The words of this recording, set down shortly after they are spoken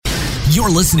You're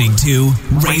listening to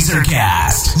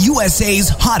Razorcast,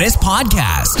 USA's hottest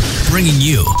podcast, bringing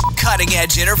you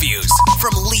cutting-edge interviews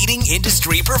from leading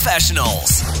industry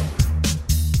professionals.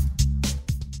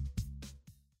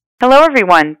 Hello,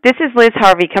 everyone. This is Liz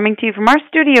Harvey coming to you from our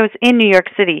studios in New York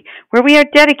City, where we are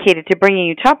dedicated to bringing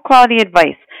you top-quality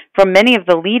advice from many of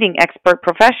the leading expert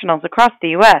professionals across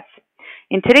the U.S.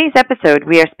 In today's episode,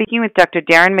 we are speaking with Dr.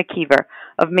 Darren McKeever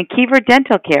of McKeever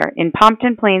Dental Care in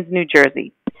Pompton Plains, New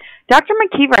Jersey. Dr.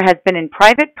 McKeever has been in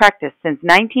private practice since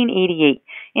 1988,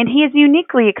 and he is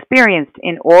uniquely experienced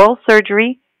in oral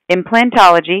surgery,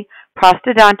 implantology,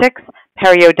 prosthodontics,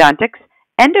 periodontics,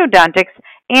 endodontics,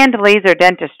 and laser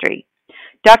dentistry.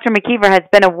 Dr. McKeever has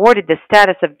been awarded the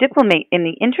status of diplomate in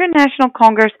the International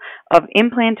Congress of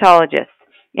Implantologists,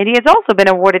 and he has also been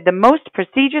awarded the most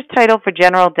prestigious title for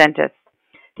general dentists,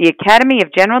 the Academy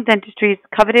of General Dentistry's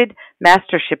coveted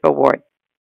Mastership Award.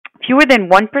 Fewer than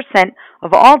 1%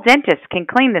 of all dentists can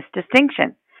claim this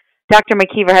distinction. Dr.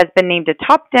 McKeever has been named a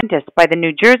top dentist by the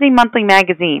New Jersey Monthly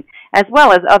Magazine, as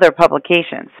well as other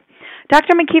publications.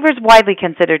 Dr. McKeever is widely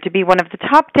considered to be one of the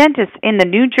top dentists in the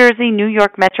New Jersey, New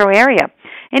York metro area,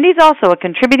 and he's also a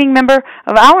contributing member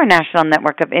of our national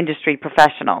network of industry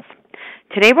professionals.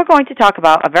 Today we're going to talk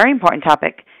about a very important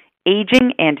topic,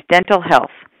 aging and dental health.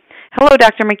 Hello,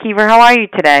 Dr. McKeever. How are you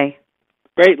today?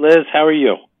 Great, Liz. How are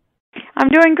you? I'm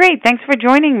doing great. Thanks for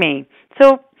joining me.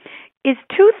 So, is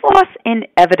tooth loss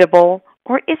inevitable,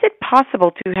 or is it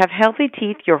possible to have healthy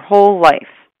teeth your whole life?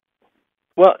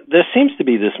 Well, there seems to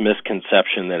be this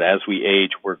misconception that as we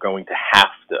age, we're going to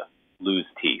have to lose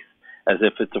teeth, as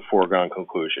if it's a foregone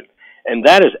conclusion. And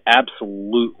that is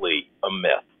absolutely a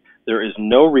myth. There is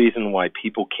no reason why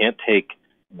people can't take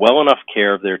well enough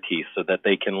care of their teeth so that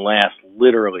they can last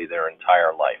literally their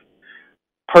entire life.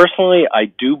 Personally,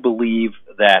 I do believe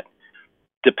that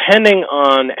depending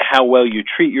on how well you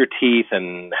treat your teeth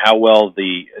and how well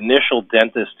the initial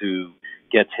dentist who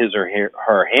gets his or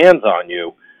her hands on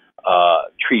you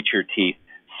treats your teeth,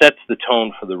 sets the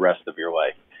tone for the rest of your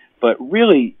life. But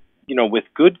really, with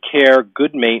good care,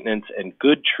 good maintenance, and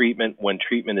good treatment when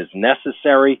treatment is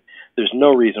necessary, there's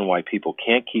no reason why people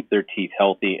can't keep their teeth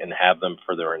healthy and have them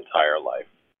for their entire life.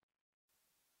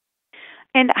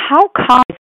 And how common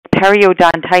is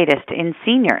periodontitis in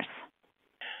seniors?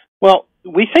 Well,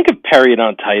 we think of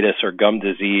periodontitis or gum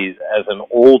disease as an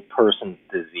old person's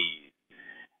disease.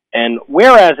 And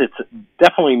whereas it's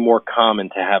definitely more common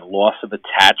to have loss of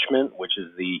attachment, which is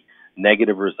the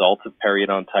negative result of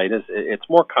periodontitis, it's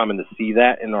more common to see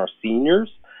that in our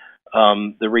seniors.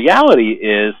 The reality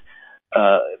is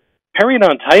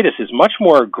periodontitis is much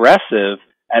more aggressive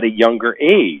at a younger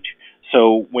age.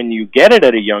 So when you get it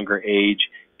at a younger age,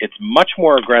 it's much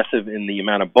more aggressive in the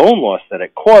amount of bone loss that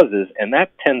it causes, and that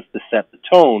tends to set the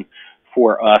tone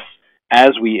for us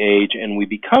as we age and we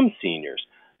become seniors.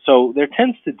 So there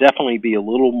tends to definitely be a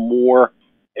little more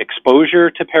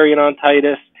exposure to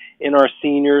periodontitis in our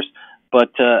seniors, but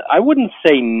I wouldn't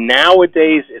say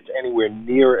nowadays it's anywhere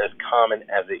near as common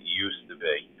as it used to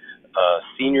be.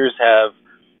 Seniors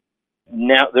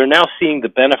they're now seeing the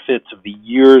benefits of the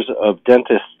years of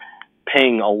dentists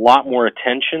paying a lot more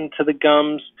attention to the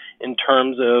gums in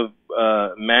terms of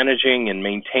managing and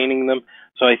maintaining them.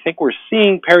 So I think we're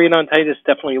seeing periodontitis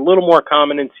definitely a little more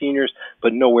common in seniors,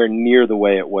 but nowhere near the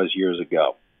way it was years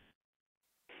ago.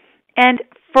 And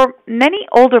for many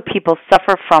older people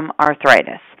suffer from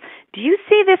arthritis. Do you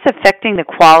see this affecting the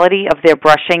quality of their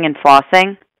brushing and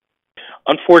flossing?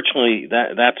 Unfortunately,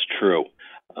 that's true.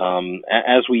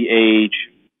 As we age,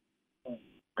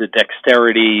 the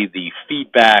dexterity, the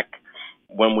feedback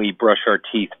when we brush our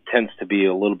teeth tends to be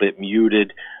a little bit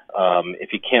muted. If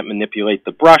you can't manipulate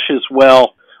the brushes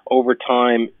well over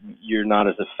time, you're not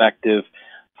as effective.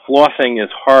 Flossing is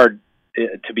hard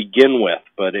to begin with,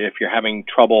 but if you're having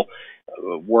trouble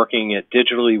working it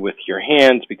digitally with your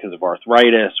hands because of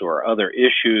arthritis or other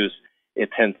issues, it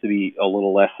tends to be a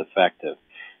little less effective.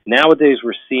 Nowadays,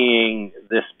 we're seeing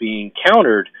this being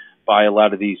countered by a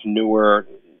lot of these newer,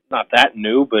 not that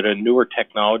new, but a newer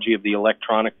technology of the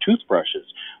electronic toothbrushes,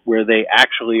 where they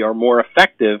actually are more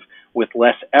effective with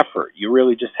less effort. You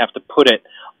really just have to put it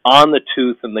on the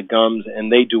tooth and the gums,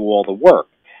 and they do all the work.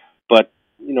 But,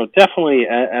 definitely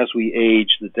as we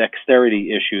age, the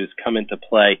dexterity issues come into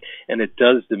play, and it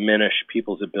does diminish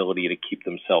people's ability to keep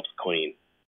themselves clean.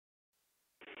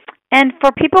 And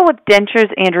for people with dentures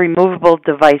and removable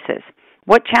devices,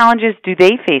 what challenges do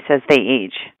they face as they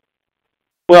age?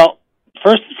 Well,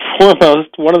 first and foremost,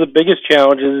 one of the biggest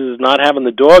challenges is not having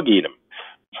the dog eat them.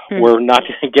 We're not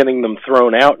getting them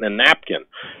thrown out in a napkin.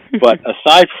 But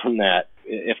aside from that,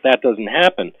 if that doesn't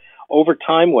happen, over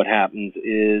time what happens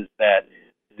is that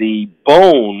the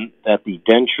bone that the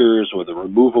dentures or the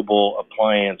removable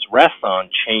appliance rests on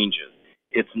changes.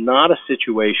 It's not a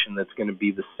situation that's going to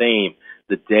be the same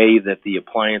the day that the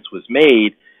appliance was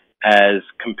made as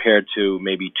compared to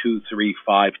maybe 2, 3,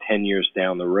 5, 10 years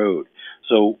down the road.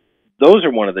 So those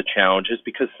are one of the challenges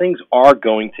because things are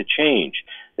going to change.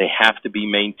 They have to be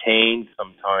maintained.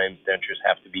 Sometimes dentures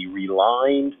have to be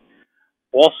relined.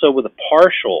 Also, with a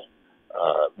partial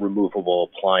removable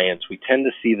appliance, we tend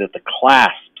to see that the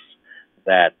clasps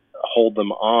that hold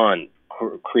them on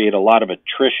create a lot of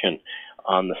attrition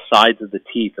on the sides of the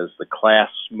teeth as the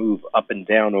clasps move up and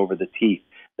down over the teeth.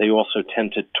 They also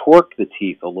tend to torque the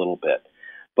teeth a little bit.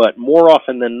 But more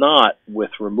often than not,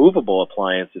 with removable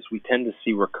appliances, we tend to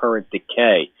see recurrent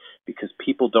decay because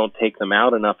people don't take them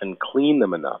out enough and clean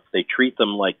them enough. They treat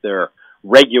them like they're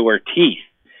regular teeth,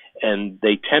 and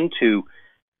they tend to,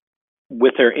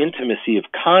 with their intimacy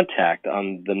of contact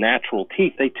on the natural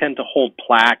teeth, they tend to hold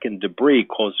plaque and debris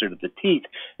closer to the teeth,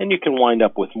 and you can wind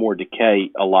up with more decay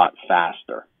a lot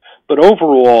faster. But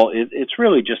overall, it's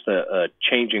really just a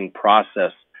changing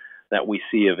process that we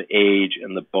see of age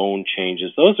and the bone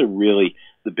changes. Those are really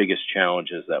the biggest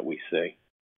challenges that we see.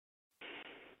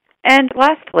 And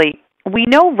lastly, we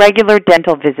know regular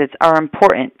dental visits are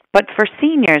important, but for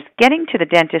seniors, getting to the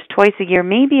dentist twice a year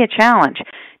may be a challenge.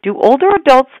 Do older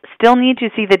adults still need to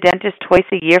see the dentist twice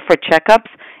a year for checkups,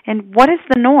 and what is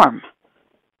the norm?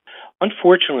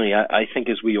 Unfortunately, I think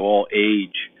as we all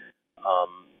age,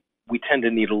 we tend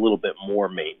to need a little bit more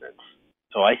maintenance.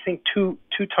 So I think two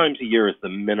times a year is the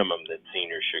minimum that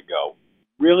seniors should go.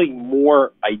 Really,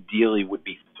 more ideally would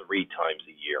be 3 times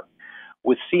a year.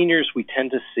 With seniors, we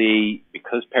tend to see,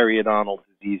 because periodontal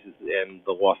diseases and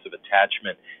the loss of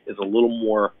attachment is a little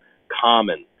more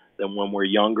common than when we're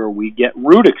younger, we get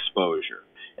root exposure.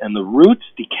 And the roots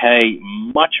decay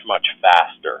much, much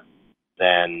faster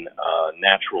than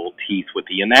natural teeth with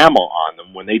the enamel on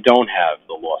them when they don't have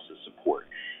the loss of support.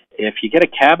 If you get a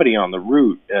cavity on the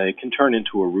root, it can turn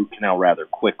into a root canal rather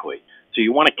quickly. So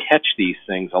you want to catch these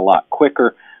things a lot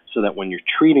quicker so that when you're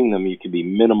treating them, you can be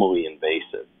minimally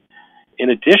invasive. In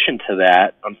addition to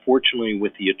that, unfortunately,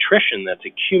 with the attrition that's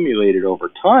accumulated over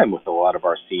time with a lot of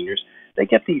our seniors, they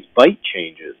get these bite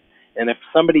changes. And if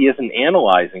somebody isn't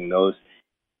analyzing those,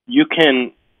 you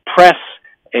can press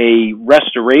a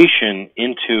restoration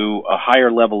into a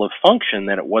higher level of function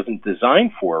that it wasn't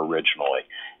designed for originally.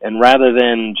 And rather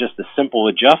than just a simple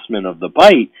adjustment of the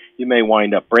bite, you may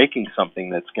wind up breaking something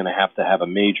that's going to have a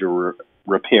major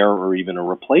repair or even a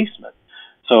replacement.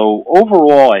 So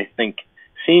overall, I think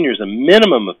seniors a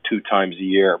minimum of 2 times a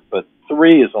year, but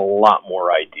 3 is a lot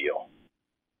more ideal.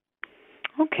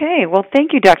 Okay. Well,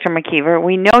 thank you, Dr. McKeever.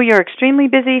 We know you're extremely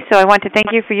busy, so I want to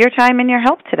thank you for your time and your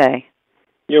help today.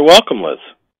 You're welcome, Liz.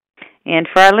 And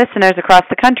for our listeners across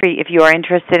the country, if you are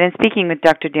interested in speaking with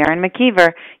Dr. Darren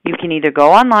McKeever, you can either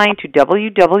go online to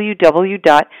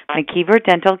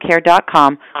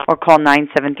www.mckeeverdentalcare.com or call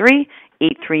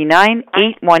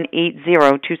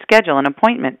 973-839-8180 to schedule an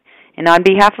appointment. And on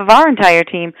behalf of our entire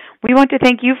team, we want to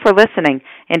thank you for listening,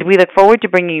 and we look forward to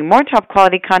bringing you more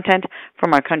top-quality content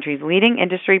from our country's leading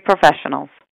industry professionals.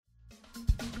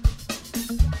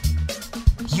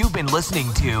 You've been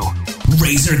listening to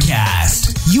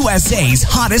RazorCast, USA's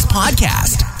hottest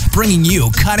podcast, bringing you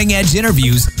cutting-edge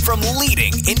interviews from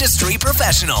leading industry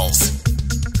professionals.